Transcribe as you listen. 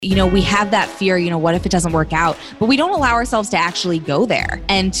we have that fear, what if it doesn't work out? But we don't allow ourselves to actually go there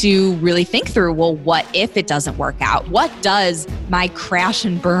and to really think through, well, what if it doesn't work out? What does my crash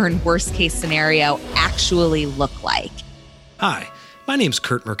and burn worst case scenario actually look like? Hi, my name's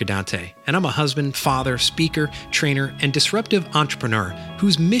Curt Mercadante, and I'm a husband, father, speaker, trainer, and disruptive entrepreneur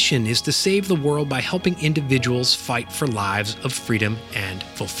whose mission is to save the world by helping individuals fight for lives of freedom and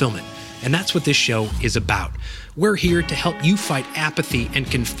fulfillment. And that's what this show is about. We're here to help you fight apathy and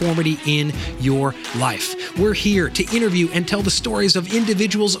conformity in your life. We're here to interview and tell the stories of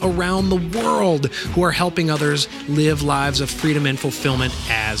individuals around the world who are helping others live lives of freedom and fulfillment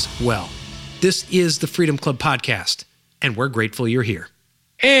as well. This is the Freedom Club Podcast, and we're grateful you're here.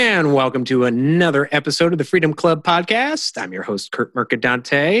 And welcome to another episode of the Freedom Club Podcast. I'm your host, Curt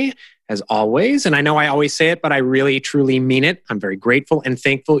Mercadante, as always. And I know I always say it, but I really, truly mean it. I'm very grateful and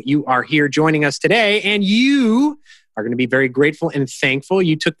thankful you are here joining us today. And you are going to be very grateful and thankful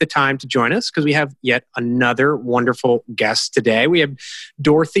you took the time to join us because we have yet another wonderful guest today. We have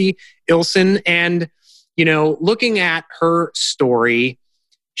Dorothy Illson. And, looking at her story,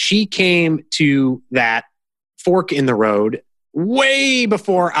 she came to that fork in the road way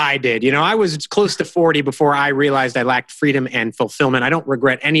before I did. I was close to 40 before I realized I lacked freedom and fulfillment. I don't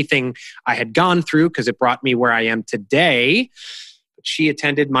regret anything I had gone through because it brought me where I am today. She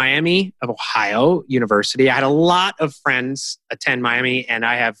attended Miami of Ohio University. I had a lot of friends attend Miami, and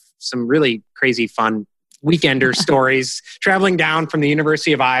I have some really crazy fun weekender stories traveling down from the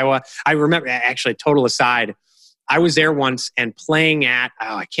University of Iowa. I remember, actually, total aside, I was there once and playing at,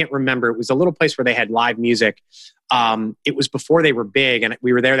 I can't remember, it was a little place where they had live music. It was before they were big, and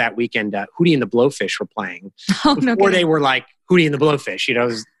we were there that weekend. Hootie and the Blowfish were playing. Before they were like Hootie and the Blowfish.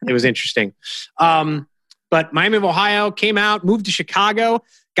 It was interesting. But Miami of Ohio came out, moved to Chicago,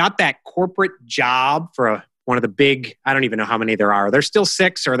 got that corporate job for one of the big, I don't even know how many there are. There's still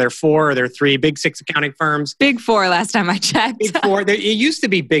 6 or there 4 or there 3, big 6 accounting firms. Big 4 last time I checked. Big 4. It used to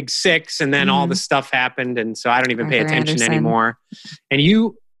be big 6 and then all the stuff happened. And so I don't even pay attention anymore. And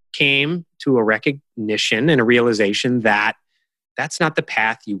you came to a recognition and a realization that that's not the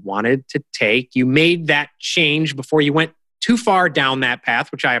path you wanted to take. You made that change before you went too far down that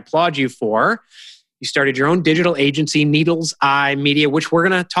path, which I applaud you for. You started your own digital agency, Needle's Eye Media, which we're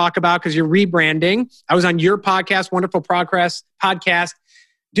going to talk about because you're rebranding. I was on your podcast, wonderful progress podcast,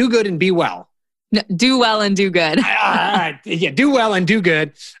 Do Good and Be Well. No, do well and do good. Do well and do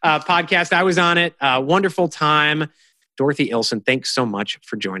good podcast. I was on it. Wonderful time. Dorothy Illson, thanks so much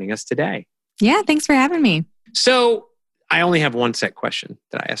for joining us today. Yeah, thanks for having me. So I only have one set question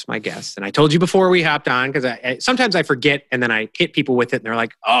that I ask my guests. And I told you before we hopped on, because sometimes I forget and then I hit people with it and they're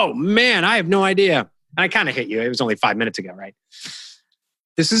like, oh man, I have no idea. And I kind of hit you. It was only 5 minutes ago, right?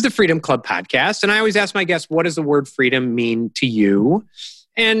 This is the Freedom Club Podcast. And I always ask my guests, what does the word freedom mean to you?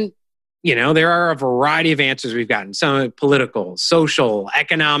 And, there are a variety of answers we've gotten. Some political, social,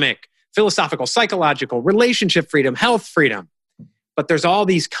 economic, philosophical, psychological, relationship freedom, health freedom. But there's all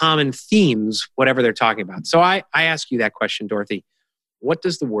these common themes, whatever they're talking about. So I ask you that question, Dorothy. What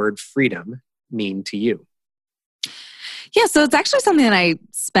does the word freedom mean to you? Yeah, so it's actually something that I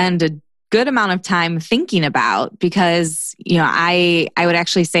spend a good amount of time thinking about because, I would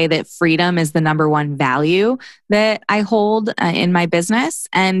actually say that freedom is the number one value that I hold in my business.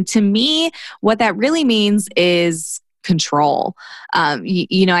 And to me, what that really means is control.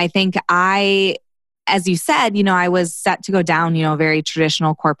 I think as you said, I was set to go down, a very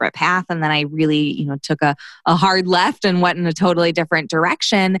traditional corporate path. And then I really, took a hard left and went in a totally different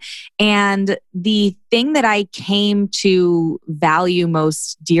direction. And the thing that I came to value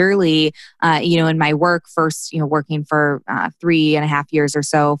most dearly, in my work, first, working for 3.5 years or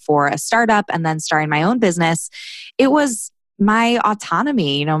so for a startup and then starting my own business, it was my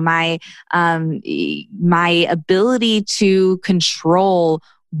autonomy, my ability to control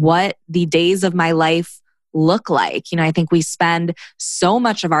what the days of my life look like. I think we spend so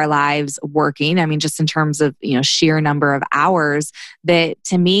much of our lives working. I mean, just in terms of, sheer number of hours that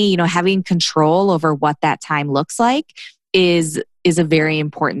to me, having control over what that time looks like is a very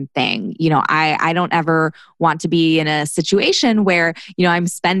important thing. I don't ever want to be in a situation where, I'm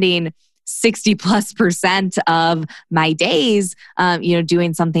spending 60+% of my days,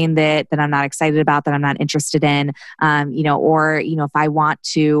 doing something that I'm not excited about, that I'm not interested in, or, if I want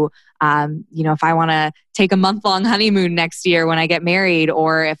to, if I want to take a month-long honeymoon next year when I get married,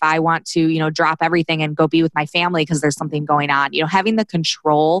 or if I want to, drop everything and go be with my family because there's something going on, having the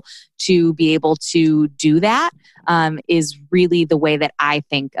control to be able to do that is really the way that I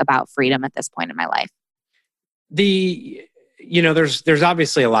think about freedom at this point in my life. there's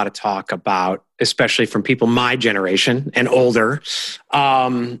obviously a lot of talk about, especially from people my generation and older,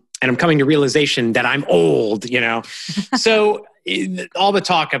 and I'm coming to realization that I'm old, So all the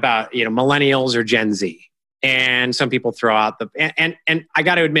talk about, millennials or Gen Z. And some people throw out and I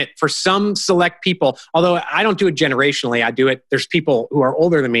got to admit, for some select people, although I don't do it generationally, I do it. There's people who are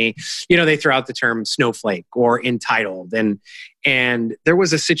older than me, they throw out the term snowflake or entitled. And there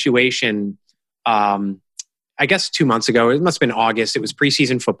was a situation, I guess 2 months ago, it must have been August. It was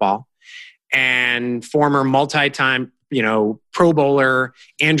preseason football, and former multi-time, Pro Bowler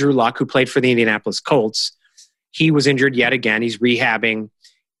Andrew Luck, who played for the Indianapolis Colts, he was injured yet again. He's rehabbing.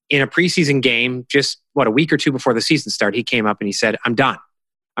 In a preseason game, just a week or two before the season started, he came up and he said, "I'm done.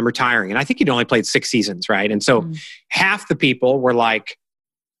 I'm retiring." And I think he'd only played 6 seasons, right? And so half the people were like,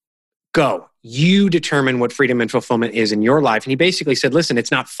 "Go. You determine what freedom and fulfillment is in your life." And he basically said, "Listen, it's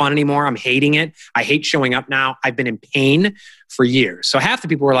not fun anymore. I'm hating it. I hate showing up now. I've been in pain for years." So half the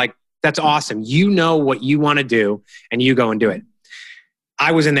people were like, "That's awesome. You know what you want to do and you go and do it."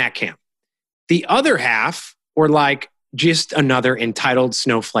 I was in that camp. The other half were like, just another entitled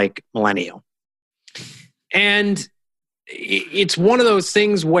snowflake millennial. And it's one of those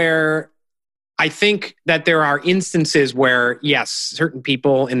things where I think that there are instances where, yes, certain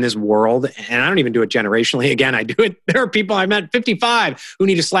people in this world, and I don't even do it generationally. Again, I do it. There are people I met 55 who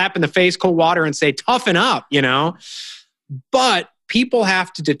need a slap in the face, cold water, and say, toughen up, But people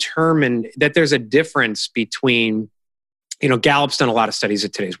have to determine that there's a difference between, Gallup's done a lot of studies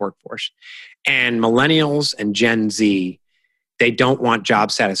of today's workforce. And millennials and Gen Z, they don't want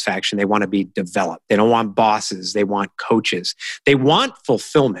job satisfaction. They want to be developed. They don't want bosses. They want coaches. They want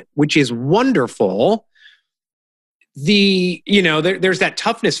fulfillment, which is wonderful. There's that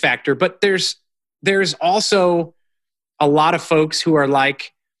toughness factor, but there's also a lot of folks who are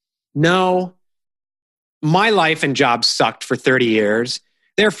like, no, my life and job sucked for 30 years.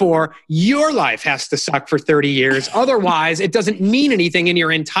 Therefore, your life has to suck for 30 years. Otherwise, it doesn't mean anything and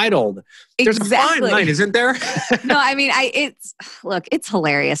you're entitled. There's a fine line, isn't there? No, I mean, it's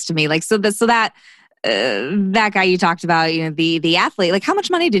hilarious to me. Like, that guy you talked about, the athlete, like how much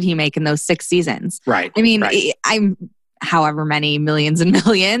money did he make in those 6 seasons? Right. I mean, right. I'm however many millions and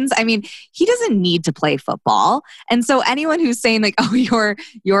millions. I mean, he doesn't need to play football. And so anyone who's saying like, oh,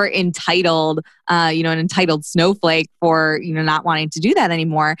 you're entitled, an entitled snowflake for, not wanting to do that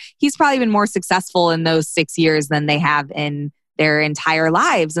anymore. He's probably been more successful in those 6 years than they have in their entire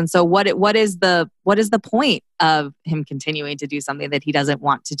lives. And so what is the point of him continuing to do something that he doesn't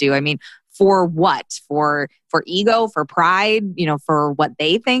want to do? I mean, for what? For ego, for pride, for what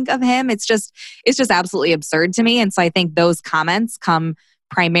they think of him. It's just absolutely absurd to me. And so I think those comments come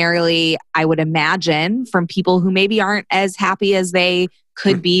primarily, I would imagine, from people who maybe aren't as happy as they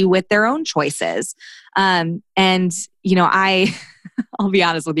could be with their own choices. I'll be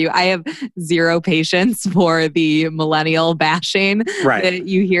honest with you, I have zero patience for the millennial bashing that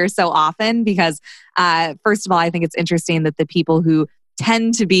you hear so often because, first of all, I think it's interesting that the people who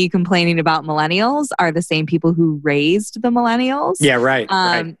tend to be complaining about millennials are the same people who raised the millennials. Yeah, right.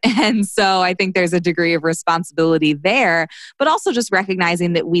 And so I think there's a degree of responsibility there, but also just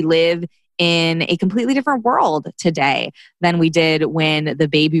recognizing that we live in a completely different world today than we did when the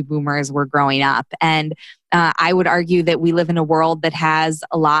baby boomers were growing up. And I would argue that we live in a world that has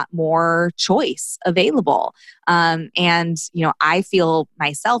a lot more choice available. I feel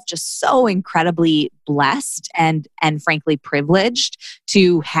myself just so incredibly blessed and frankly privileged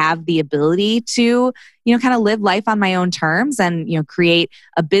to have the ability to, kind of live life on my own terms and, create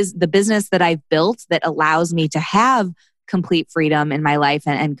the business that I've built that allows me to have complete freedom in my life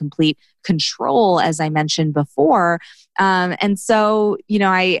and complete control, as I mentioned before. And so,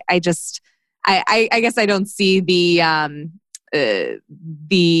 I guess I don't see the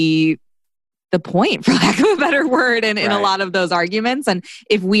point, for lack of a better word, in a lot of those arguments. And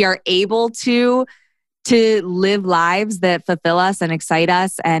if we are able to live lives that fulfill us and excite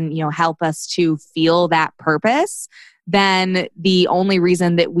us and, help us to feel that purpose, then the only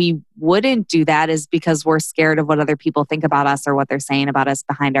reason that we wouldn't do that is because we're scared of what other people think about us or what they're saying about us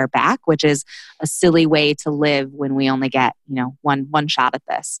behind our back, which is a silly way to live when we only get, one shot at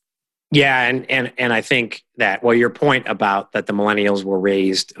this. Yeah, and I think that, your point about that the millennials were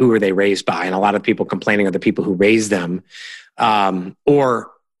raised, who were they raised by? And a lot of people complaining are the people who raised them,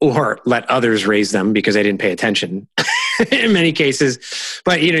 or let others raise them because they didn't pay attention in many cases.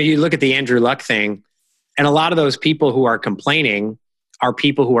 But, you look at the Andrew Luck thing, and a lot of those people who are complaining are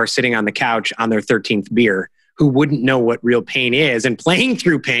people who are sitting on the couch on their 13th beer, who wouldn't know what real pain is and playing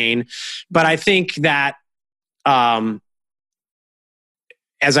through pain. But I think that, as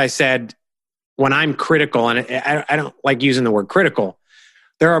I said when I'm critical, and I don't like using the word critical,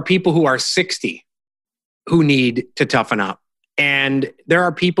 there are people who are 60 who need to toughen up. And there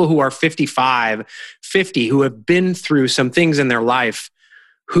are people who are 55, 50 who have been through some things in their life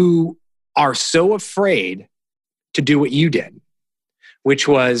who are so afraid to do what you did, which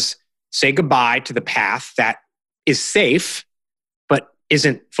was say goodbye to the path that is safe, but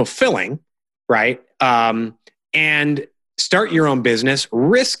isn't fulfilling, right? And start your own business,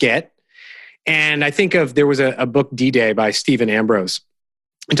 risk it. And I think there was a book, D-Day by Stephen Ambrose.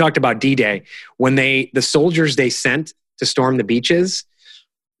 He talked about D-Day when the soldiers they sent to storm the beaches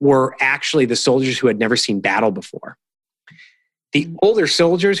were actually the soldiers who had never seen battle before. The older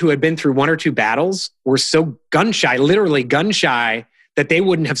soldiers who had been through one or two battles were so gun shy, literally gun shy, that they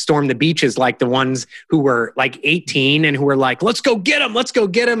wouldn't have stormed the beaches like the ones who were like 18 and who were like, let's go get them, let's go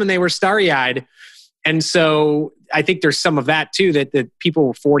get them. And they were starry-eyed. And so I think there's some of that too, that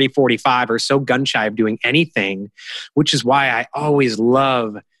people 40, 45 are so gun shy of doing anything, which is why I always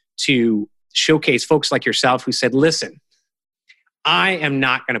love to showcase folks like yourself who said, listen, I am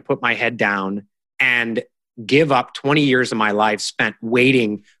not going to put my head down and give up 20 years of my life spent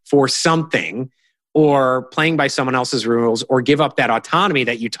waiting for something or playing by someone else's rules, or give up that autonomy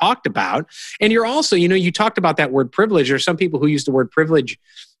that you talked about. And you're also, you talked about that word privilege. There's some people who use the word privilege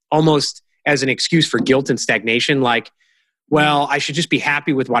almost as an excuse for guilt and stagnation. Like, well, I should just be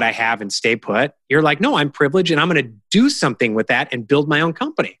happy with what I have and stay put. You're like, no, I'm privileged and I'm going to do something with that and build my own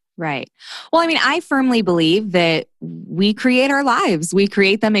company. Right. Well, I mean, I firmly believe that we create our lives. We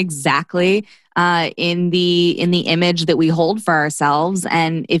create them exactly in the image that we hold for ourselves.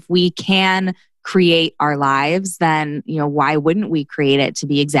 And if we can create our lives, then, why wouldn't we create it to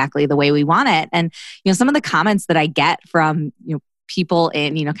be exactly the way we want it? And, some of the comments that I get from, people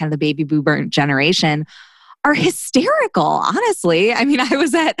in, kind of the baby boomer generation are hysterical, honestly. I mean, I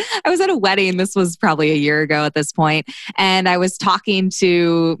was at a wedding. This was probably a year ago at this point, and I was talking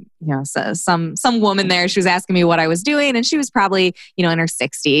to some woman there. She was asking me what I was doing, and she was probably in her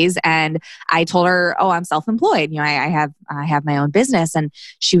 60s. And I told her, "Oh, I'm self-employed. I have my own business." And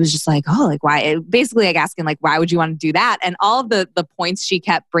she was just like, "Oh, like why?" Basically, like asking like, "Why would you want to do that?" And all of the points she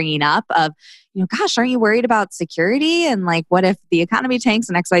kept bringing up of, gosh, aren't you worried about security? And like, what if the economy tanks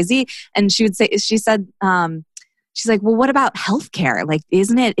and XYZ? And she said, she's like, well, what about healthcare? Like,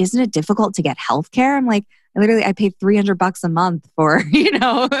 isn't it difficult to get healthcare? I'm like, I pay $300 a month for,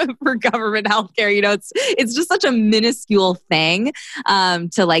 for government healthcare. It's just such a minuscule thing,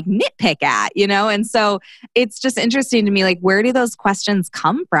 to like nitpick at, And so it's just interesting to me, like, where do those questions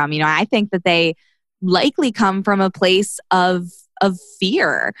come from? I think that they likely come from a place of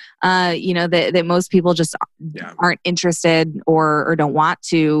fear, that most people just aren't interested or don't want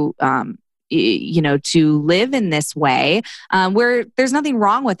to, to live in this way, where there's nothing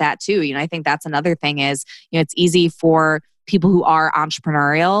wrong with that too. I think that's another thing is, it's easy for people who are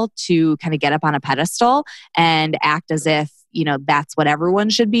entrepreneurial to kind of get up on a pedestal and act as if, that's what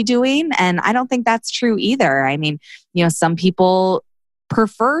everyone should be doing. And I don't think that's true either. I mean, some people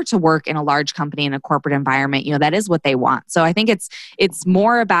prefer to work in a large company in a corporate environment. That is what they want. So I think it's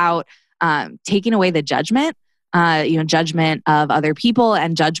more about taking away the judgment, judgment of other people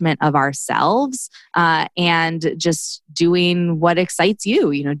and judgment of ourselves, and just doing what excites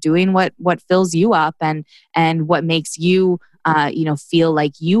you. Doing what fills you up and what makes you feel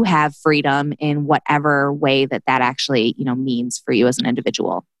like you have freedom in whatever way that actually means for you as an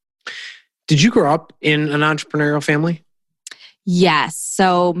individual. Did you grow up in an entrepreneurial family? Yes.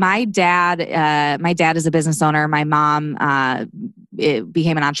 So my dad is a business owner. My mom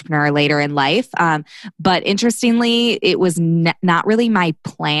became an entrepreneur later in life. But interestingly, it was not really my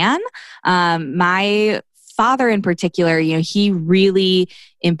plan. My father in particular, he really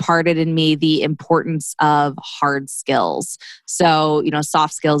imparted in me the importance of hard skills. So,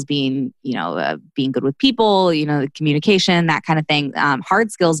 soft skills being, being good with people, communication, that kind of thing.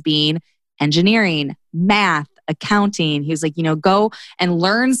 Hard skills being engineering, math, accounting. He was like, go and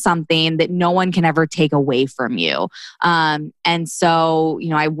learn something that no one can ever take away from you. And so,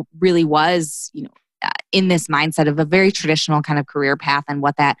 I really was, in this mindset of a very traditional kind of career path, and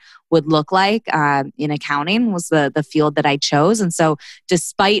what that would look like in accounting was the field that I chose. And so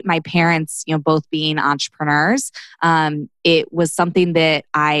despite my parents, both being entrepreneurs, it was something that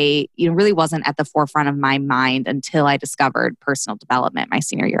I really wasn't at the forefront of my mind until I discovered personal development my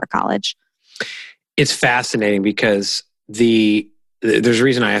senior year of college. It's fascinating because there's a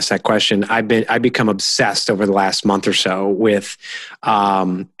reason I asked that question. I've become obsessed over the last month or so with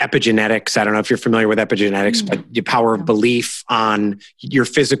epigenetics. I don't know if you're familiar with epigenetics, but the power of belief on your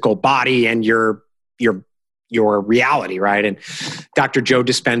physical body and your your reality, right? And Dr. Joe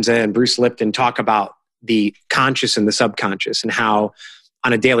Dispenza and Bruce Lipton talk about the conscious and the subconscious, and how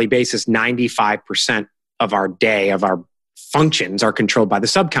on a daily basis, 95% of our day, of our functions are controlled by the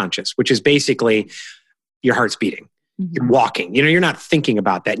subconscious, which is basically your heart's beating. You're walking, you're not thinking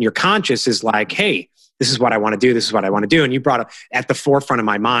about that. And your conscious is like, hey, this is what I want to do. This is what I want to do. And you brought it at the forefront of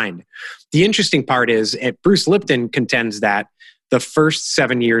my mind. The interesting part is Bruce Lipton contends that the first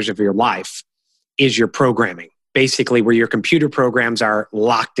 7 years of your life is your programming, basically where your computer programs are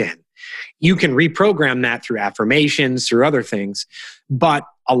locked in. You can reprogram that through affirmations, through other things. But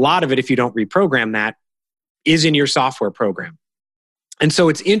a lot of it, if you don't reprogram that, is in your software program. And so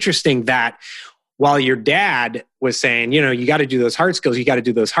it's interesting that while your dad was saying, you got to do those hard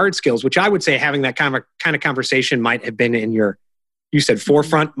skills, which I would say having that kind of conversation might have been in your, you said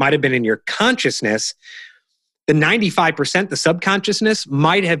forefront, might have been in your consciousness. The 95%, the subconsciousness,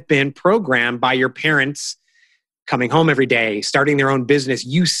 might have been programmed by your parents coming home every day, starting their own business,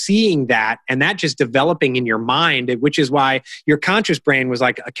 you seeing that, and that just developing in your mind, which is why your conscious brain was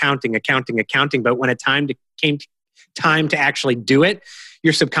like accounting. But when it came time to actually do it,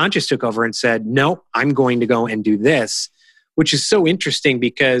 your subconscious took over and said, no, I'm going to go and do this, which is so interesting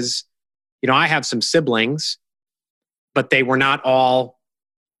because, I have some siblings, but they were not all,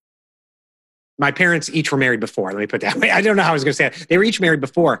 my parents each were married before. Let me put it that way. I don't know how I was going to say it. They were each married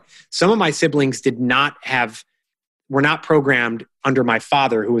before. Some of my siblings were not programmed under my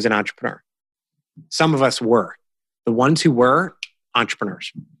father, who was an entrepreneur. Some of us were. The ones who were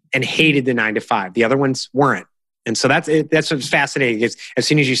entrepreneurs and hated the 9-to-5. The other ones weren't. And so that's what's fascinating. Is as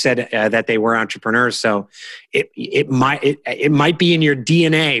soon as you said that they were entrepreneurs, so it might be in your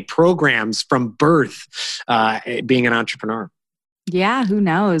DNA, programs from birth, being an entrepreneur. Yeah, who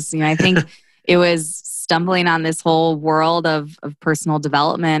knows? I think it was stumbling on this whole world of personal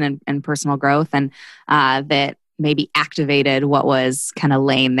development and personal growth, and that maybe activated what was kind of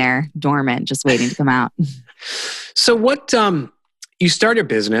laying there dormant, just waiting to come out. So what, you start a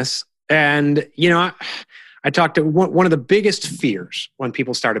business, and, I talked to one of the biggest fears when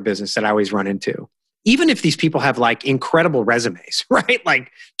people start a business that I always run into, even if these people have like incredible resumes, right?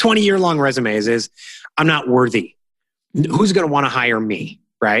 Like 20-year-long resumes, is I'm not worthy. Who's going to want to hire me,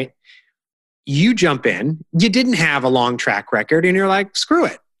 right? You jump in, you didn't have a long track record, and you're like, screw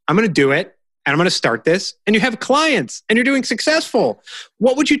it. I'm going to do it. And I'm going to start this, and you have clients and you're doing successful.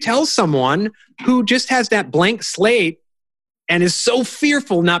 What would you tell someone who just has that blank slate and is so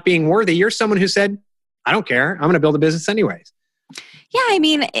fearful not being worthy? You're someone who said, I don't care. I'm going to build a business anyways.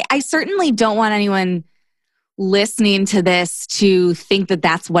 Yeah. I certainly don't want anyone listening to this to think that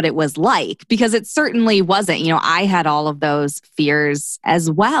that's what it was like, because it certainly wasn't. I had all of those fears as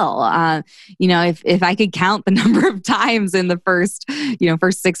well. If I could count the number of times in the first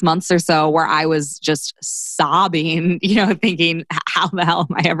 6 months or so where I was just sobbing, thinking, how the hell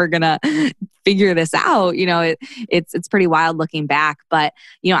am I ever going to figure this out? It's pretty wild looking back. But,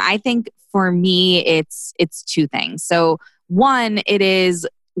 I think for me, it's two things. So one, it is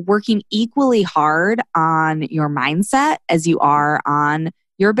working equally hard on your mindset as you are on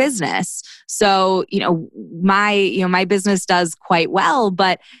your business. So, my business does quite well,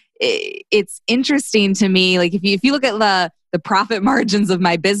 but it's interesting to me. Like if you look at the profit margins of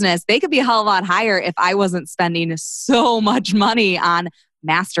my business, they could be a hell of a lot higher if I wasn't spending so much money on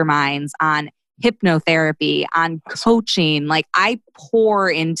masterminds, on hypnotherapy, on coaching. Like I pour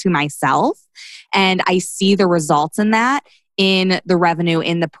into myself, and I see the results in that, in the revenue,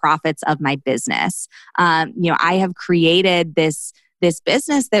 in the profits of my business. I have created this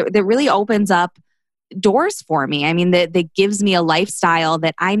business that really opens up doors for me. That gives me a lifestyle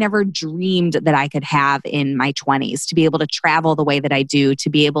that I never dreamed that I could have in my 20s, to be able to travel the way that I do, to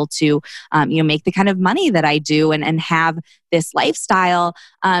be able to, make the kind of money that I do and have this lifestyle.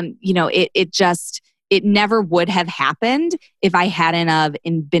 It never would have happened if I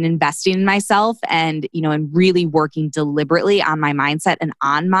hadn't been investing in myself and really working deliberately on my mindset and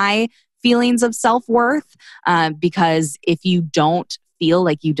on my feelings of self-worth. Because if you don't feel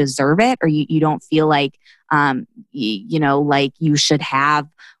like you deserve it, or you don't feel like, like you should have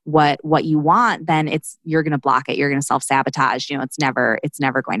what you want, then you're going to block it. You're going to self-sabotage. It's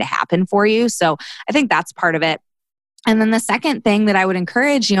never going to happen for you. So I think that's part of it. And then the second thing that I would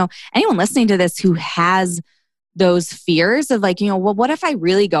encourage, anyone listening to this who has those fears of like, well, what if I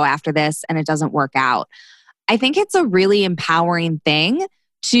really go after this and it doesn't work out? I think it's a really empowering thing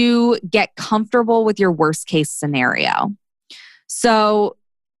to get comfortable with your worst case scenario. So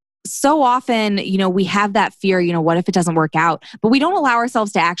often, we have that fear, what if it doesn't work out? But we don't allow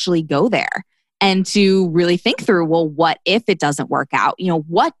ourselves to actually go there and to really think through, well, what if it doesn't work out?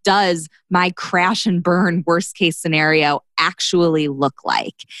 What does my crash and burn worst case scenario actually look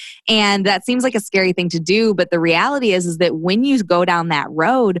like? And that seems like a scary thing to do, but the reality is that when you go down that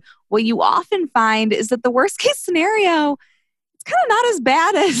road, what you often find is that the worst case scenario, it's kind of not as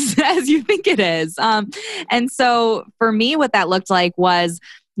bad as you think it is. And so for me, what that looked like was,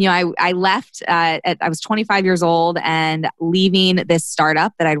 I left, I was 25 years old and leaving this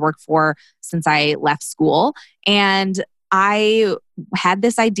startup that I'd worked for since I left school. And I had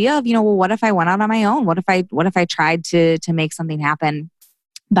this idea of, well, what if I went out on my own? What if I tried to make something happen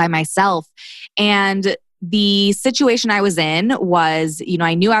by myself? And the situation I was in was,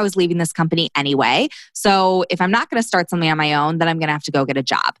 I knew I was leaving this company anyway. So if I'm not going to start something on my own, then I'm going to have to go get a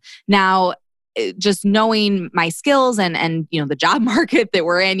job. Now, just knowing my skills and the job market that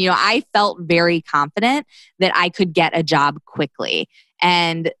we're in, I felt very confident that I could get a job quickly.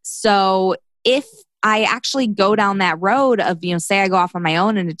 And so if I actually go down that road of, say I go off on my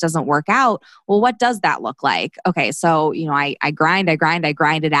own and it doesn't work out, well, what does that look like? Okay, so, I grind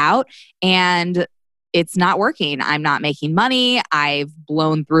it out and it's not working. I'm not making money. I've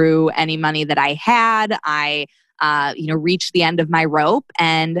blown through any money that I had. I, reached the end of my rope,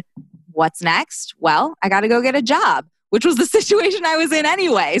 and what's next? Well, I got to go get a job, which was the situation I was in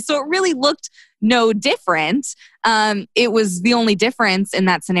anyway. So it really looked no different. It was the only difference in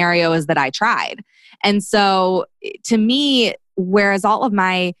that scenario is that I tried. And so to me, whereas all of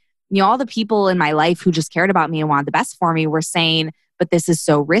my, all the people in my life who just cared about me and wanted the best for me were saying, but this is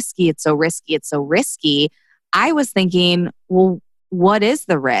so risky. It's so risky. It's so risky. I was thinking, well, what is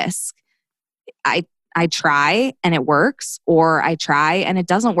the risk? I try and it works, or I try and it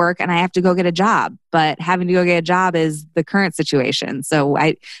doesn't work and I have to go get a job. But having to go get a job is the current situation. So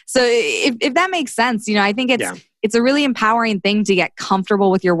if that makes sense, I think it's a really empowering thing to get comfortable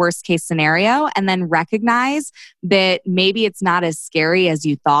with your worst case scenario and then recognize that maybe it's not as scary as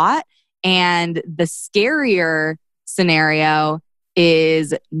you thought. And the scarier scenario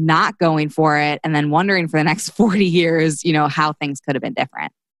is not going for it and then wondering for the next 40 years, how things could have been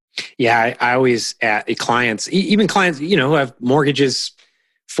different. Yeah, I always clients, even clients, who have mortgages,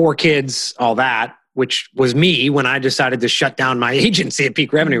 4 kids, all that, which was me when I decided to shut down my agency at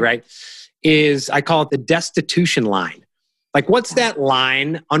peak revenue, right? Is I call it the destitution line. Like, what's that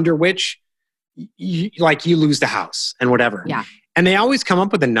line under which you lose the house and whatever? Yeah. And they always come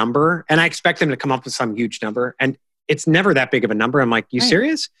up with a number, and I expect them to come up with some huge number, and it's never that big of a number. I'm like, you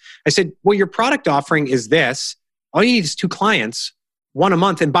serious? I said, well, your product offering is this. All you need is 2 clients. 1 a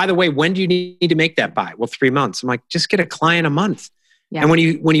month. And by the way, when do you need to make that by? Well, 3 months. I'm like, just get a client a month. Yeah. And when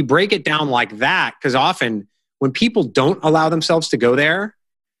you break it down like that, because often when people don't allow themselves to go there,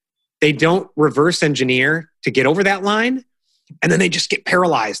 they don't reverse engineer to get over that line. And then they just get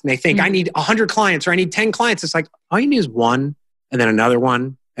paralyzed and they think, I need 100 clients or I need 10 clients. It's like, all you need is 1 and then another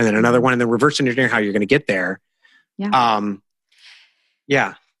one and then another one and then reverse engineer how you're going to get there. Yeah.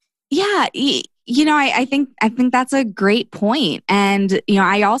 Yeah. Yeah. I think that's a great point. And,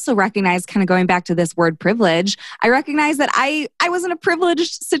 I also recognize, kind of going back to this word privilege, I recognize that I was in a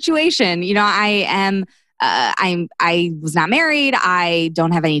privileged situation. I was not married. I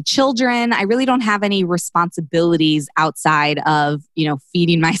don't have any children. I really don't have any responsibilities outside of,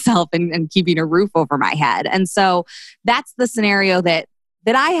 feeding myself and keeping a roof over my head. And so that's the scenario that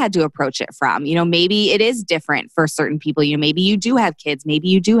I had to approach it from. Maybe it is different for certain people. Maybe you do have kids. Maybe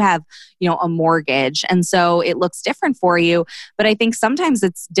you do have, a mortgage. And so it looks different for you. But I think sometimes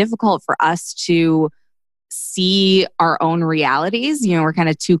it's difficult for us to see our own realities. We're kind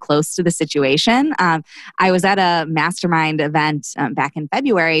of too close to the situation. I was at a mastermind event back in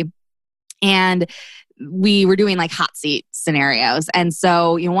February, and we were doing like hot seat scenarios. And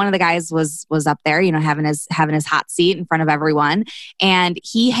so, one of the guys was up there, having his hot seat in front of everyone. And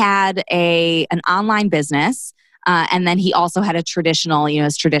he had an online business. And then he also had a traditional,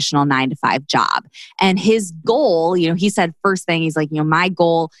 his traditional 9-to-5 job. And his goal, he said first thing, he's like, my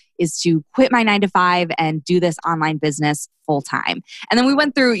goal is to quit my 9-to-5 and do this online business full time. And then we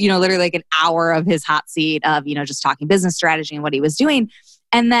went through, literally like an hour of his hot seat of, just talking business strategy and what he was doing.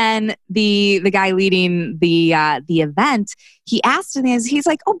 And then the guy leading the event, he asked him, he's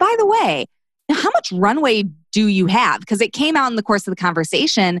like, oh, by the way, how much runway do you have? Because it came out in the course of the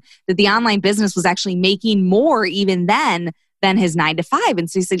conversation that the online business was actually making more even then than his 9-to-5. And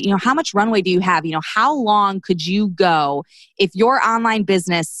so he said, how much runway do you have? How long could you go if your online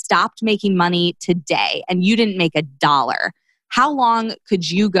business stopped making money today and you didn't make $1? How long could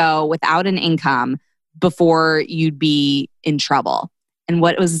you go without an income before you'd be in trouble? And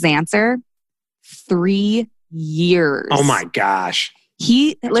what was his answer? 3 years. Oh my gosh.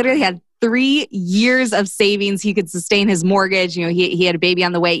 He literally had 3 years of savings. He could sustain his mortgage. He had a baby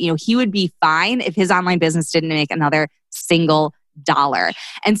on the way. He would be fine if his online business didn't make another single dollar.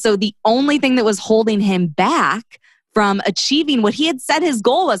 And so the only thing that was holding him back from achieving what he had said his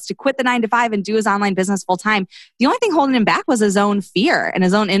goal was, to quit the 9-to-5 and do his online business full time, the only thing holding him back was his own fear and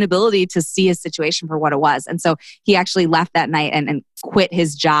his own inability to see his situation for what it was. And so he actually left that night and quit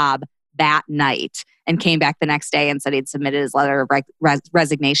his job that night and came back the next day and said he'd submitted his letter of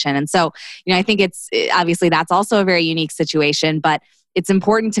resignation. And so, I think obviously that's also a very unique situation, but it's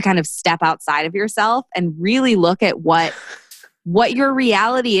important to kind of step outside of yourself and really look at what your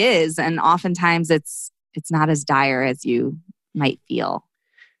reality is. And oftentimes it's not as dire as you might feel.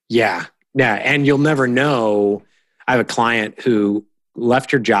 Yeah. And you'll never know. I have a client who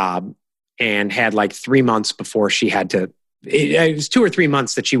left her job and had like 3 months before she had to, it was 2 or 3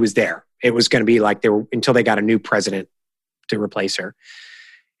 months that she was there. It was going to be like until they got a new president to replace her.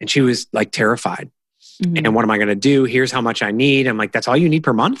 And she was like terrified. Mm-hmm. And what am I going to do? Here's how much I need. I'm like, that's all you need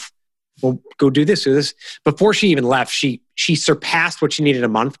per month? Well, go do this. Before she even left, she surpassed what she needed a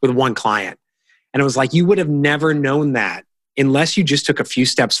month with one client. And it was like, you would have never known that unless you just took a few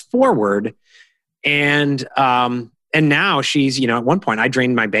steps forward. And now she's, at one point I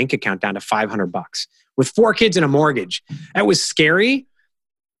drained my bank account down to $500 with 4 kids and a mortgage. That was scary,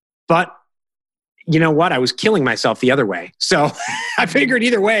 but you know what? I was killing myself the other way. So I figured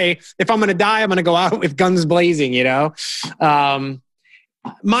either way, if I'm going to die, I'm going to go out with guns blazing, mindset.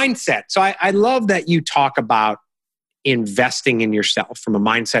 So I love that you talk about investing in yourself from a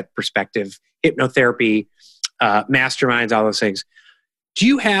mindset perspective, hypnotherapy, masterminds, all those things. Do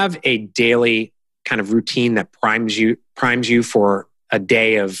you have a daily kind of routine that primes you for a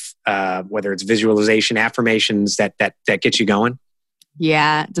day of whether it's visualization, affirmations that gets you going?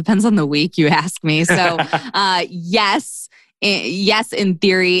 Yeah, it depends on the week, you ask me. So yes, in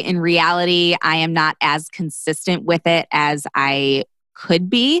theory. In reality, I am not as consistent with it as I could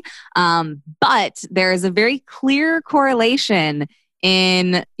be. But there is a very clear correlation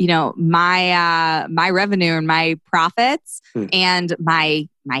in, my revenue and my profits and my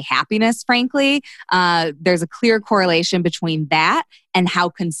happiness, frankly. There's a clear correlation between that and how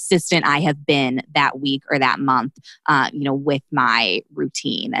consistent I have been that week or that month, with my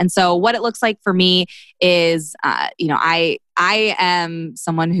routine. And so what it looks like for me is, I am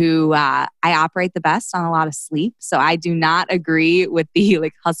someone who I operate the best on a lot of sleep. So I do not agree with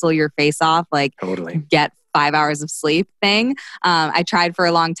the hustle your face off, totally get 5 hours of sleep thing. I tried for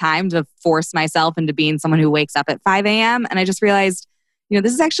a long time to force myself into being someone who wakes up at 5 a.m. And I just realized,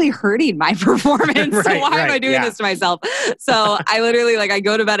 this is actually hurting my performance. So why am I doing this to myself? So I literally, I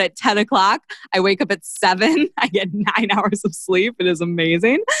go to bed at 10 o'clock. I wake up at 7. I get 9 hours of sleep. It is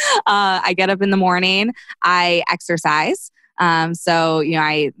amazing. I get up in the morning. I exercise. So,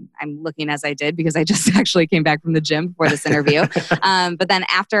 I'm looking as I did because I just actually came back from the gym before this interview. But then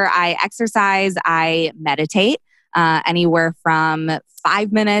after I exercise, I meditate, anywhere from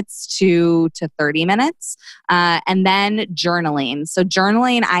 5 minutes to 30 minutes. And then journaling. So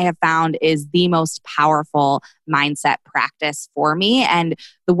journaling I have found is the most powerful mindset practice for me. And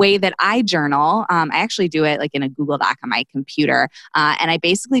the way that I journal, I actually do it in a Google Doc on my computer. And I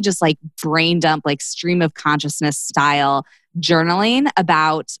basically just brain dump, stream of consciousness style journaling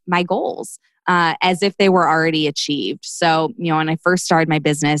about my goals. As if they were already achieved. So, when I first started my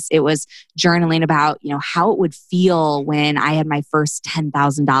business, it was journaling about, how it would feel when I had my first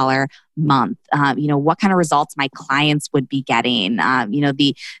 $10,000 month, what kind of results my clients would be getting,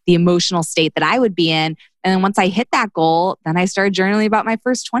 the emotional state that I would be in. And then once I hit that goal, then I started journaling about my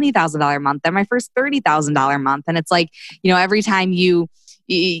first $20,000 month, then my first $30,000 month. And it's every time you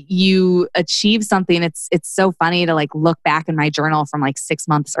achieve something, it's so funny to look back in my journal from 6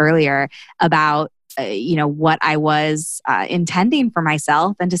 months earlier about what I was intending for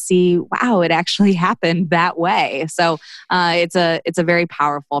myself and to see, wow, it actually happened that way. So it's a very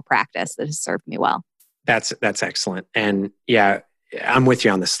powerful practice that has served me well. That's excellent. And yeah, I'm with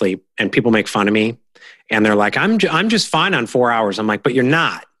you on the sleep. And people make fun of me and they're like, I'm just fine on 4 hours. I'm like, but you're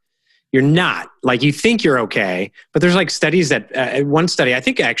not. You're not. You think you're okay, but there's studies that, one study, I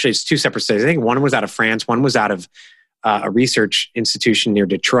think actually it's 2 separate studies. I think one was out of France, one was out of a research institution near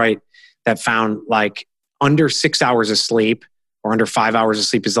Detroit that found under 6 hours of sleep or under 5 hours of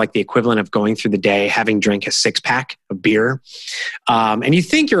sleep is the equivalent of going through the day, having drank a 6-pack of beer. And you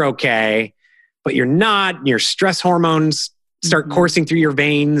think you're okay, but you're not. Your stress hormones start coursing through your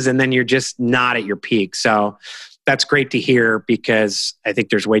veins and then you're just not at your peak. So that's great to hear because I think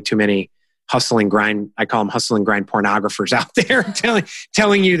there's way too many hustle and grind. I call them hustle and grind pornographers out there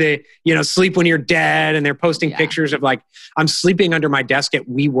telling you to, sleep when you're dead. And they're posting pictures of like, I'm sleeping under my desk at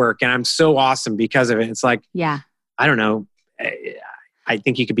WeWork and I'm so awesome because of it. It's like, I don't know. I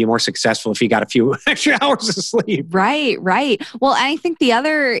think you could be more successful if you got a few extra hours of sleep. Right. Well, I think the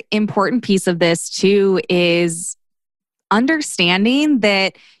other important piece of this too is understanding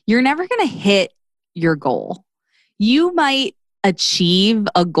that you're never going to hit your goal. You might achieve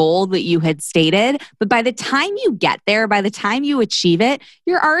a goal that you had stated, but by the time you get there, by the time you achieve it,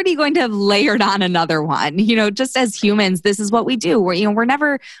 you're already going to have layered on another one. Just as humans, this is what we do. We're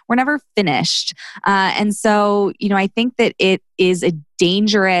never finished. And so, I think that it is a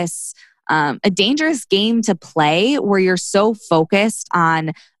dangerous game to play where you're so focused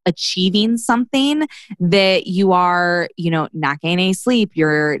on achieving something that you are, not getting any sleep.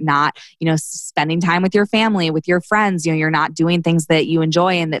 You're not, spending time with your family, with your friends. You're not doing things that you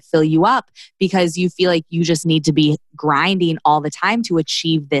enjoy and that fill you up because you feel like you just need to be grinding all the time to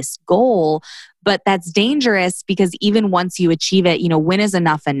achieve this goal. But that's dangerous because even once you achieve it, when is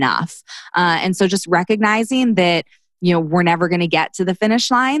enough? And so just recognizing that we're never going to get to the finish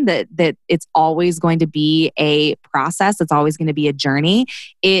line, that it's always going to be a process. It's always going to be a journey.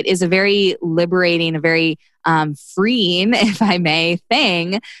 It is a very liberating, a very freeing, if I may,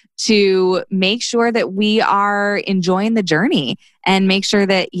 thing to make sure that we are enjoying the journey and make sure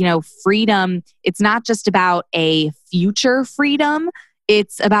that, freedom, it's not just about a future freedom.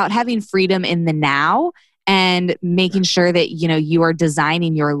 It's about having freedom in the now and making sure that, you are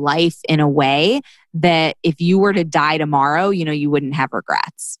designing your life in a way that if you were to die tomorrow, you wouldn't have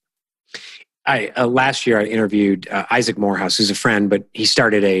regrets. Last year I interviewed Isaac Morehouse, who's a friend, but he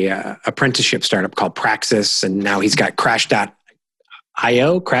started a apprenticeship startup called Praxis. And now he's got Crash.co.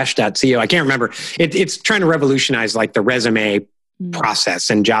 I can't remember. It's trying to revolutionize like the resume process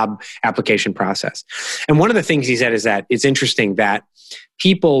and job application process. And one of the things he said is that it's interesting that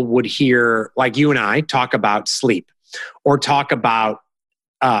people would hear, like you and I, talk about sleep or talk about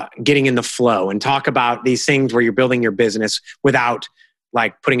getting in the flow and talk about these things where you're building your business without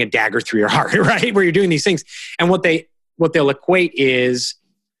like putting a dagger through your heart, right? Where you're doing these things. And what they'll equate is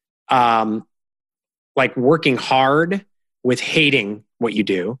like working hard with hating what you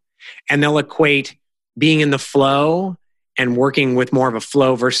do. And they'll equate being in the flow and working with more of a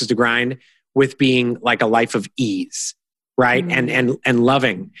flow versus the grind with being like a life of ease, right? Mm-hmm. And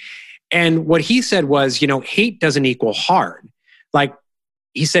loving. And what he said was, hate doesn't equal hard. Like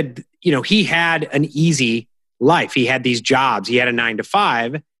he said, he had an easy life. He had these jobs. He had a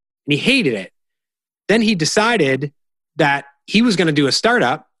 9-to-5 and he hated it. Then he decided that he was going to do a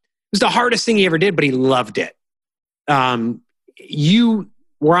startup. It was the hardest thing he ever did, but he loved it. You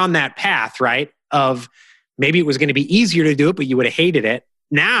were on that path, right? Of maybe it was going to be easier to do it, but you would have hated it.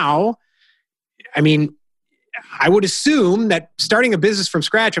 Now, I would assume that starting a business from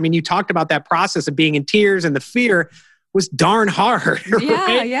scratch, you talked about that process of being in tears and the fear was darn hard.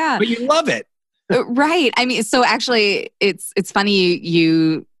 Right? Yeah. But you love it. Right. So actually it's funny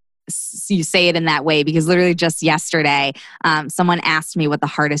you say it in that way because literally just yesterday, someone asked me what the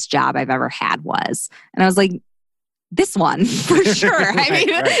hardest job I've ever had was. And I was like, this one for sure.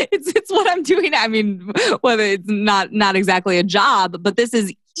 Right. It's what I'm doing. Whether it's not exactly a job, but this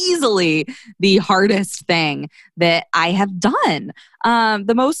is easily the hardest thing that I have done.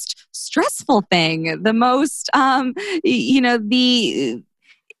 The most stressful thing, the most,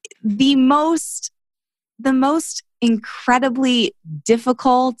 the most incredibly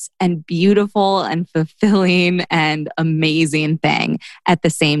difficult and beautiful and fulfilling and amazing thing at the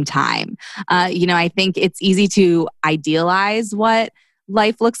same time. I think it's easy to idealize what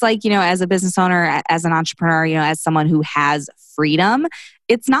life looks like, as a business owner, as an entrepreneur, as someone who has freedom.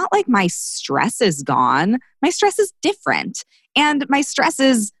 It's not like my stress is gone. My stress is different. And my stress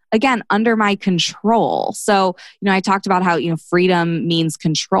is, again, under my control. So, I talked about how, freedom means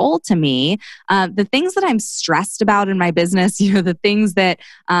control to me. The things that I'm stressed about in my business, the things that,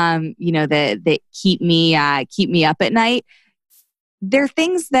 that keep me up at night, they're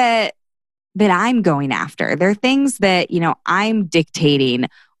things that I'm going after. They're things that, I'm dictating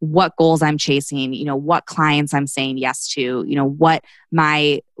what goals I'm chasing, what clients I'm saying yes to, what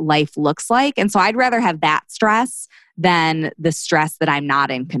my life looks like. And so I'd rather have that stress than the stress that I'm not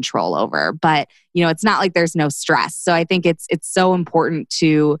in control over. But, it's not like there's no stress. So I think it's so important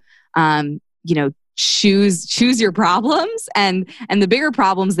to, choose your problems and the bigger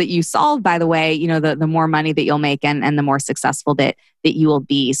problems that you solve, by the way, the more money that you'll make and the more successful that you will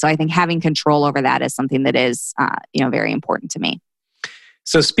be. So I think having control over that is something that is, very important to me.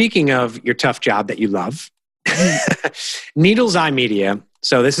 So speaking of your tough job that you love, Needle's Eye Media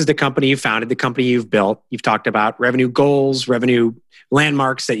So this is the company you founded, the company you've built. You've talked about revenue goals, revenue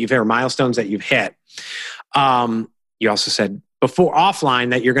landmarks that you've hit, or milestones that you've hit. You also said before offline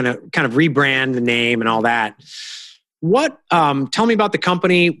that you're going to kind of rebrand the name and all that. Tell me about the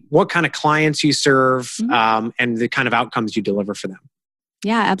company, what kind of clients you serve, and the kind of outcomes you deliver for them.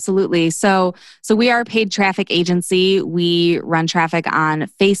 Yeah, absolutely. So we are a paid traffic agency. We run traffic on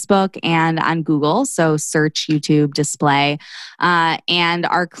Facebook and on Google. So search, YouTube, display. And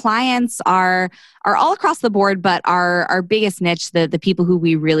our clients are all across the board, but our biggest niche, the people who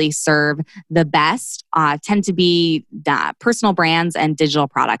we really serve the best, tend to be personal brands and digital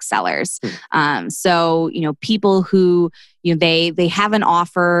product sellers. So, people who, they have an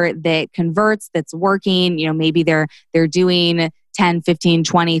offer that converts, that's working, maybe they're doing $10, $15,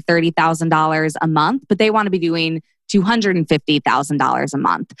 $20, $30,000 a month, but they want to be doing $250,000 a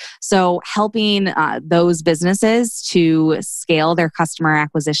month. So helping those businesses to scale their customer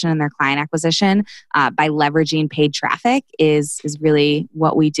acquisition and their client acquisition by leveraging paid traffic is really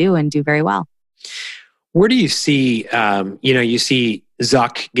what we do and do very well. Where do you see, you see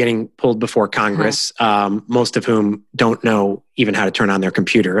Zuck getting pulled before Congress, most of whom don't know even how to turn on their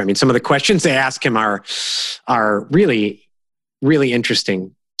computer. I mean, some of the questions they ask him are really, really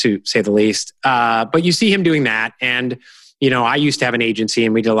interesting, to say the least. But you see him doing that. And, I used to have an agency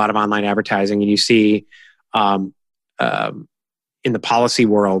and we did a lot of online advertising. And you see in the policy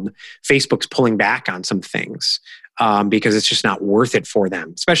world, Facebook's pulling back on some things because it's just not worth it for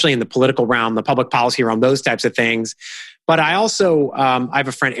them, especially in the political realm, the public policy realm, those types of things. But I also, I have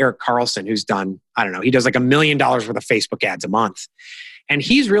a friend, Eric Carlson, who's done, he does like $1 million worth of Facebook ads a month. And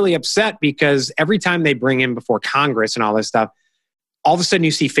he's really upset because every time they bring him before Congress and all this stuff, all of a sudden you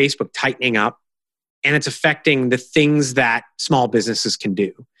see Facebook tightening up and it's affecting the things that small businesses can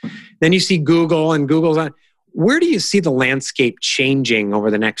do. Then you see Google and Google's on. Where do you see the landscape changing over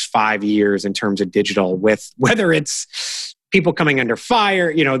the next 5 years in terms of digital, with whether it's people coming under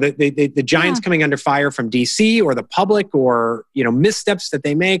fire, the giants coming under fire from DC or the public, or, missteps that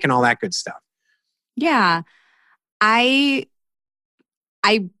they make and all that good stuff? Yeah. I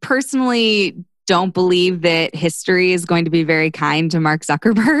personally don't believe that history is going to be very kind to Mark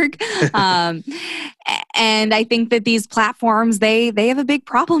Zuckerberg. And I think that these platforms, they have a big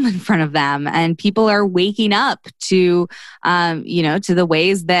problem in front of them, and people are waking up to, to the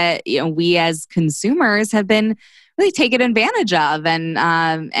ways that, we as consumers have been really taken advantage of. And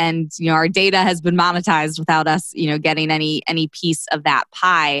our data has been monetized without us, getting any piece of that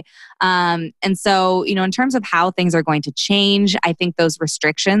pie. And so, in terms of how things are going to change, I think those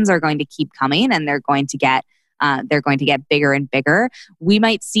restrictions are going to keep coming, and they're going to get bigger and bigger. We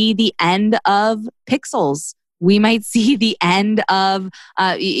might see the end of pixels. We might see the end of,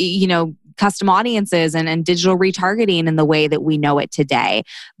 custom audiences and digital retargeting in the way that we know it today.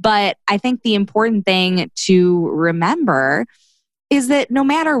 But I think the important thing to remember is that no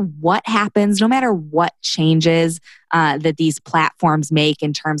matter what happens, no matter what changes that these platforms make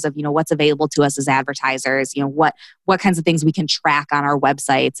in terms of, what's available to us as advertisers, what kinds of things we can track on our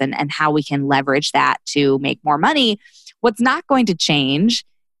websites and how we can leverage that to make more money, what's not going to change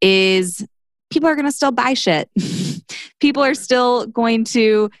is people are going to still buy shit. People are still going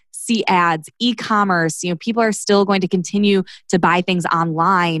to see ads, e-commerce, people are still going to continue to buy things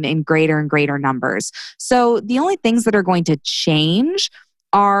online in greater and greater numbers. So the only things that are going to change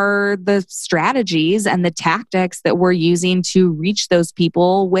are the strategies and the tactics that we're using to reach those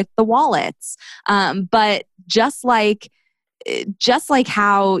people with the wallets. But just like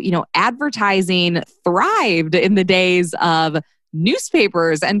how, advertising thrived in the days of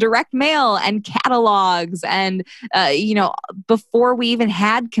newspapers and direct mail and catalogs and, before we even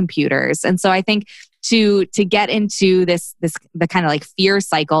had computers. And so I think to get into the kind of like fear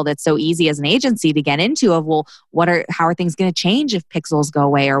cycle that's so easy as an agency to get into of, well, how are things going to change if pixels go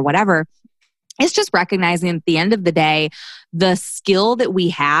away or whatever? It's just recognizing at the end of the day, the skill that we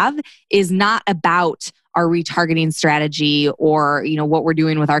have is not about our retargeting strategy or, what we're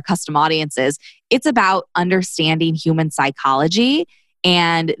doing with our custom audiences. It's about understanding human psychology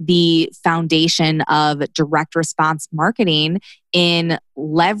and the foundation of direct response marketing in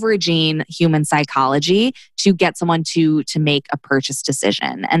leveraging human psychology to get someone to make a purchase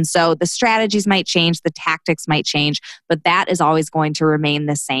decision. And so the strategies might change, the tactics might change, but that is always going to remain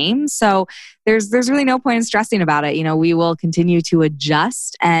the same. So there's really no point in stressing about it. We will continue to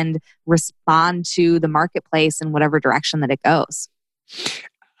adjust and respond to the marketplace in whatever direction that it goes.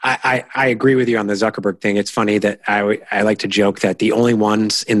 I agree with you on the Zuckerberg thing. It's funny that I like to joke that the only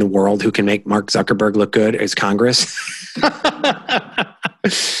ones in the world who can make Mark Zuckerberg look good is Congress.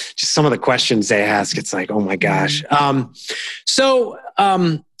 Just some of the questions they ask, it's like, oh my gosh.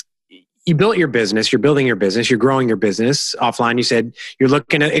 You built your business, you're building your business, you're growing your business offline. You said you're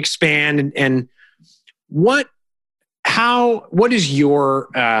looking to expand, and what is your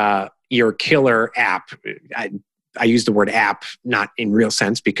killer app? I use the word app, not in real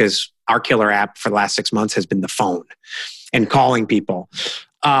sense, because our killer app for the last 6 months has been the phone and calling people.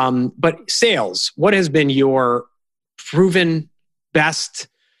 But sales, what has been your proven best,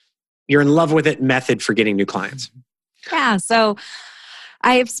 you're in love with it method for getting new clients? Yeah. So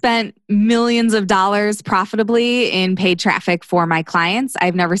I have spent millions of dollars profitably in paid traffic for my clients.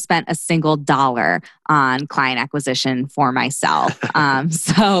 I've never spent a single dollar on client acquisition for myself. I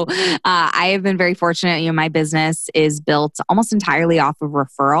have been very fortunate. My business is built almost entirely off of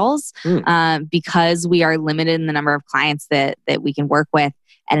referrals because we are limited in the number of clients that we can work with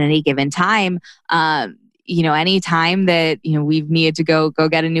at any given time. Any time that we've needed to go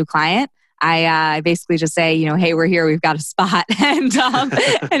get a new client, I basically just say, hey, we're here, we've got a spot, and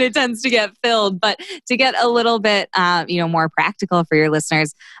it tends to get filled. But to get a little bit, more practical for your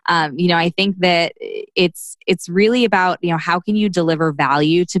listeners, I think that it's really about, how can you deliver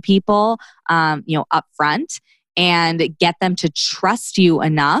value to people, up front and get them to trust you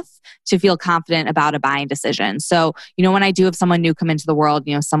enough to feel confident about a buying decision. So, when I do have someone new come into the world,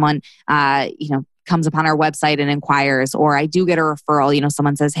 someone, comes upon our website and inquires, or I do get a referral,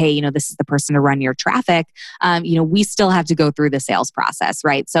 someone says, hey, this is the person to run your traffic. We still have to go through the sales process,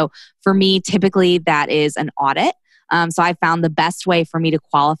 right? So for me, typically that is an audit. So I found the best way for me to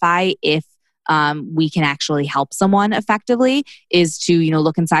qualify if we can actually help someone effectively is to,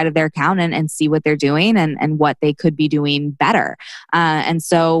 look inside of their account and see what they're doing and what they could be doing better. And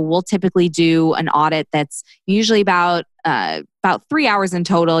so we'll typically do an audit that's usually about 3 hours in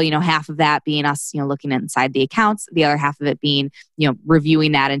total, half of that being us, looking inside the accounts, the other half of it being,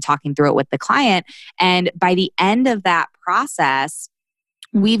 reviewing that and talking through it with the client. And by the end of that process,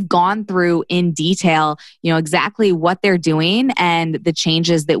 we've gone through in detail, exactly what they're doing and the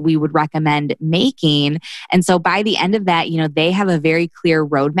changes that we would recommend making. And so by the end of that, they have a very clear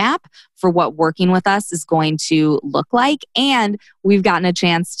roadmap for what working with us is going to look like. And we've gotten a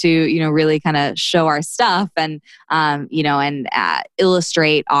chance to, really kind of show our stuff and,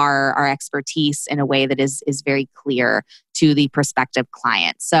 illustrate our expertise in a way that is very clear to the prospective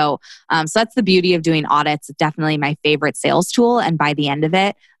client. So that's the beauty of doing audits. It's definitely my favorite sales tool. And by the end of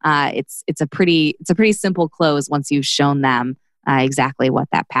it, it's a pretty simple close once you've shown them exactly what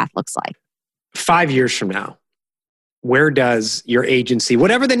that path looks like. 5 years from now, where does your agency,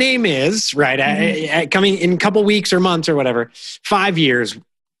 whatever the name is, right, coming in a couple weeks or months or whatever, 5 years,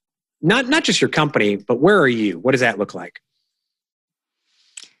 not just your company, but where are you? What does that look like?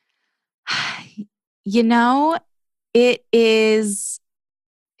 It's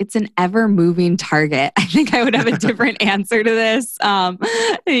an ever-moving target. I think I would have a different answer to this,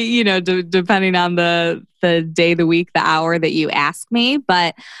 depending on the day, the week, the hour that you ask me.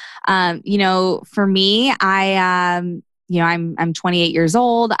 But, for me, I'm 28 years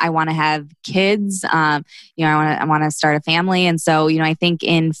old. I want to have kids. I want to start a family. And so, I think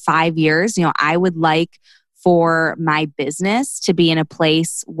in 5 years, I would like for my business to be in a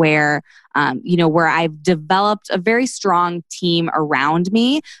place where, where I've developed a very strong team around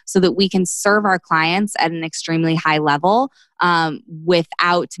me so that we can serve our clients at an extremely high level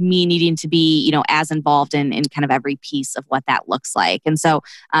without me needing to be, as involved in kind of every piece of what that looks like. And so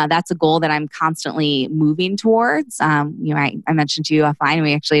that's a goal that I'm constantly moving towards. I mentioned to you offline,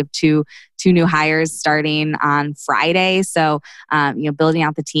 we actually have two new hires starting on Friday. So, building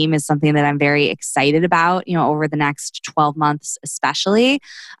out the team is something that I'm very excited about, over the next 12 months, especially.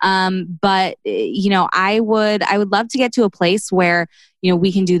 But I would love to get to a place where,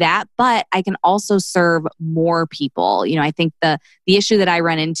 we can do that, but I can also serve more people. I think the issue that I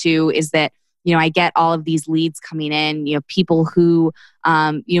run into is that, I get all of these leads coming in, people who,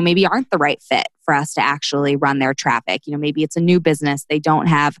 maybe aren't the right fit for us to actually run their traffic. Maybe it's a new business. They don't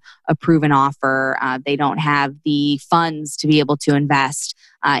have a proven offer. They don't have the funds to be able to invest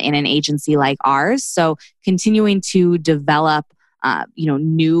in an agency like ours. So continuing to develop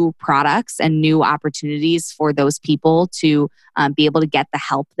new products and new opportunities for those people to be able to get the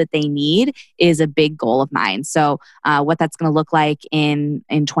help that they need is a big goal of mine. So what that's going to look like in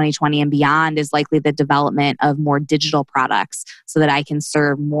 2020 and beyond is likely the development of more digital products so that I can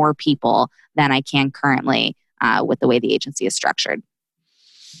serve more people than I can currently with the way the agency is structured.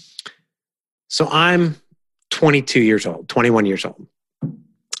 So I'm 21 years old.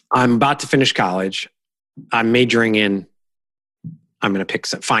 I'm about to finish college. I'm majoring in I'm going to pick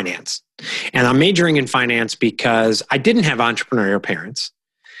some finance. And I'm majoring in finance because I didn't have entrepreneurial parents.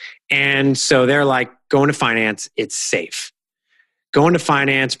 And so they're like, go into finance, it's safe. Go into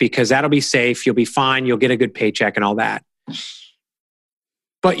finance because that'll be safe. You'll be fine. You'll get a good paycheck and all that.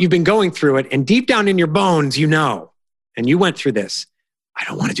 But you've been going through it, and deep down in your bones, you know, and you went through this. I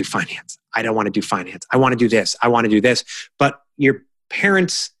don't want to do finance. I don't want to do finance. I want to do this. I want to do this. But your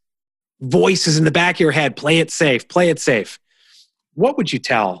parents' voice is in the back of your head. Play it safe. Play it safe. What would you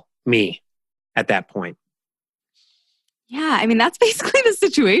tell me at that point? Yeah, I mean, that's basically the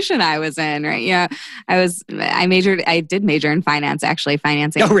situation I was in, right? Yeah, I did major in finance, actually,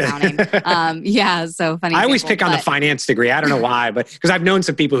 financing and accounting. Yeah, so funny. I always pick on the finance degree. I don't know why, but because I've known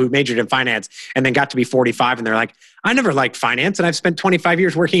some people who majored in finance and then got to be 45 and they're like, I never liked finance and I've spent 25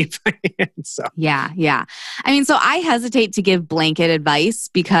 years working in finance. So. Yeah. I mean, so I hesitate to give blanket advice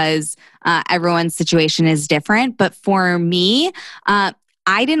because everyone's situation is different. But for me,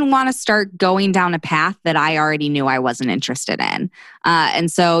 I didn't want to start going down a path that I already knew I wasn't interested in.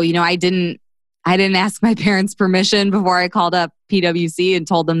 And so, I didn't ask my parents' permission before I called up PwC and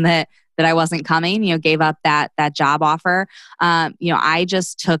told them that I wasn't coming, gave up that job offer. I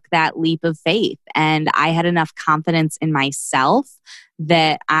just took that leap of faith, and I had enough confidence in myself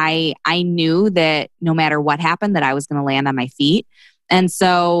that I knew that no matter what happened, that I was going to land on my feet. And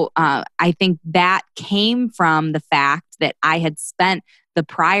so I think that came from the fact that I had spent the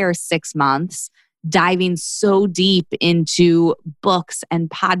prior 6 months diving so deep into books and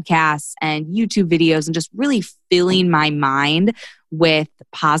podcasts and YouTube videos and just really filling my mind with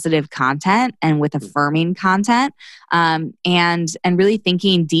positive content and with affirming content, and really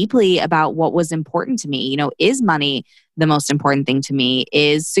thinking deeply about what was important to me. Is money the most important thing to me?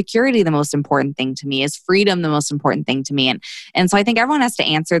 Is security the most important thing to me? Is freedom the most important thing to me? And so I think everyone has to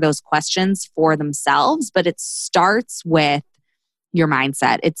answer those questions for themselves, but it starts with your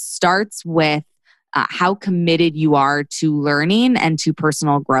mindset. It starts with how committed you are to learning and to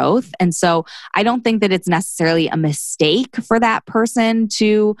personal growth. And so I don't think that it's necessarily a mistake for that person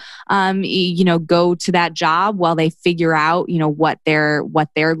to, go to that job while they figure out, what their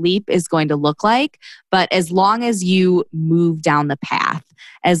leap is going to look like. But as long as you move down the path,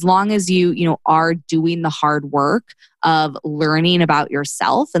 as long as you are doing the hard work of learning about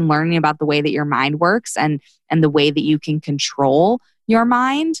yourself and learning about the way that your mind works and the way that you can control your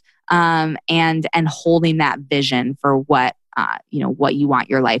mind, and holding that vision for what you want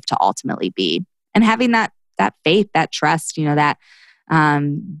your life to ultimately be, and having that faith, that trust,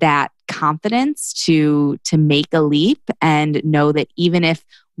 that confidence to make a leap and know that even if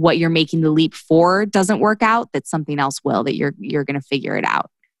what you're making the leap for doesn't work out, that something else will, that you're going to figure it out.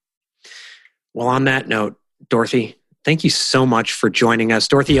 Well, on that note, Dorothy, thank you so much for joining us.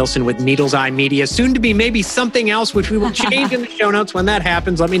 Dorothy Illson with Needle's Eye Media, soon to be maybe something else, which we will change in the show notes when that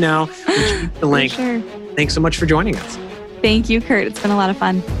happens. Let me know. We'll change the link. Sure. Thanks so much for joining us. Thank you, Curt. It's been a lot of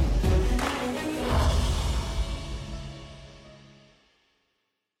fun.